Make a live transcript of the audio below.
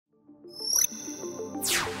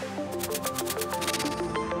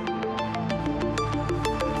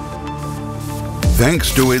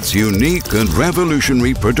Thanks to its unique and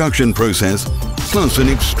revolutionary production process, plus an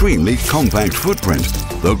extremely compact footprint,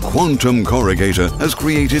 the Quantum corrugator has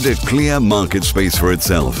created a clear market space for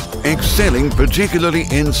itself, excelling particularly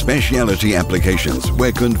in specialty applications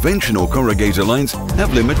where conventional corrugator lines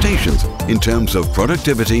have limitations in terms of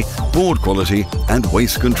productivity, board quality and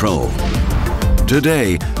waste control.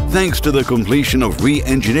 Today, thanks to the completion of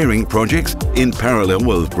re-engineering projects in parallel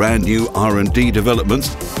with brand new R&D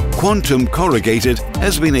developments, Quantum Corrugated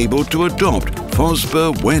has been able to adopt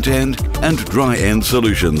FOSBR wet end and dry end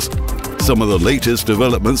solutions. Some of the latest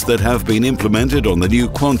developments that have been implemented on the new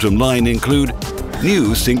Quantum line include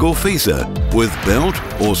new single facer with belt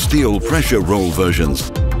or steel pressure roll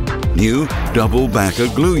versions, new double backer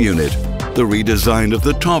glue unit, the redesign of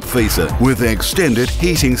the top facer with extended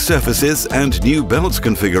heating surfaces and new belts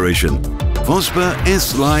configuration, FOSBR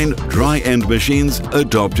S-line dry end machines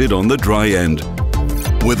adopted on the dry end.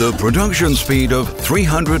 With a production speed of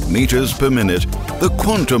 300 meters per minute, the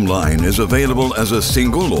Quantum line is available as a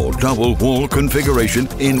single or double wall configuration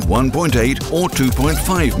in 1.8 or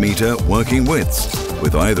 2.5 meter working widths,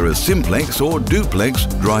 with either a simplex or duplex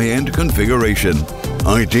dry end configuration.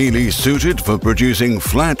 Ideally suited for producing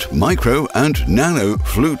flat, micro and nano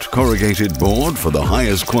flute corrugated board for the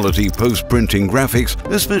highest quality post-printing graphics,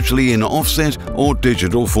 especially in offset or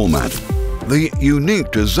digital format. The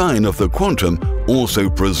unique design of the Quantum also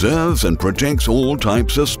preserves and protects all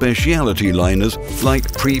types of specialty liners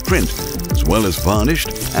like pre-print, as well as varnished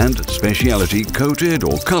and specialty coated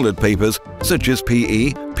or colored papers such as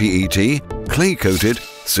PE, PET, clay-coated,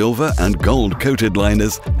 silver and gold-coated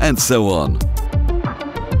liners, and so on.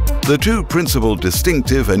 The two principal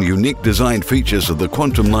distinctive and unique design features of the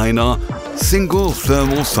Quantum line are single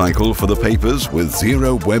thermal cycle for the papers with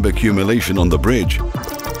zero web accumulation on the bridge,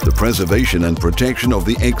 the preservation and protection of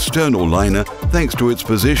the external liner thanks to its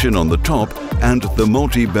position on the top, and the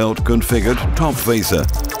multi-belt configured top facer.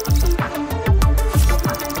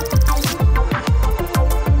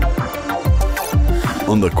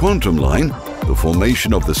 On the Quantum line, the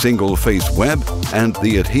formation of the single face web and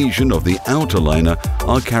the adhesion of the outer liner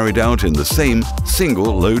are carried out in the same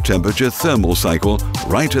single low temperature thermal cycle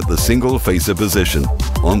right at the single facer position.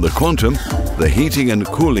 On the Quantum, the heating and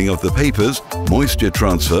cooling of the papers, moisture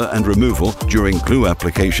transfer and removal during glue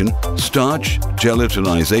application, starch,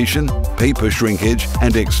 gelatinization, paper shrinkage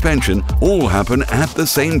and expansion all happen at the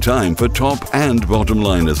same time for top and bottom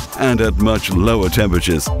liners and at much lower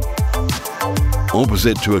temperatures.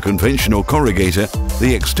 Opposite to a conventional corrugator,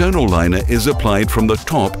 the external liner is applied from the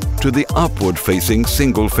top to the upward-facing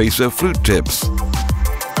single-facer flute tips.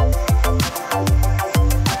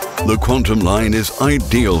 The Quantum line is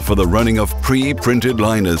ideal for the running of pre-printed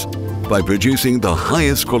liners by producing the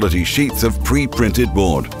highest quality sheets of pre-printed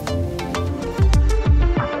board.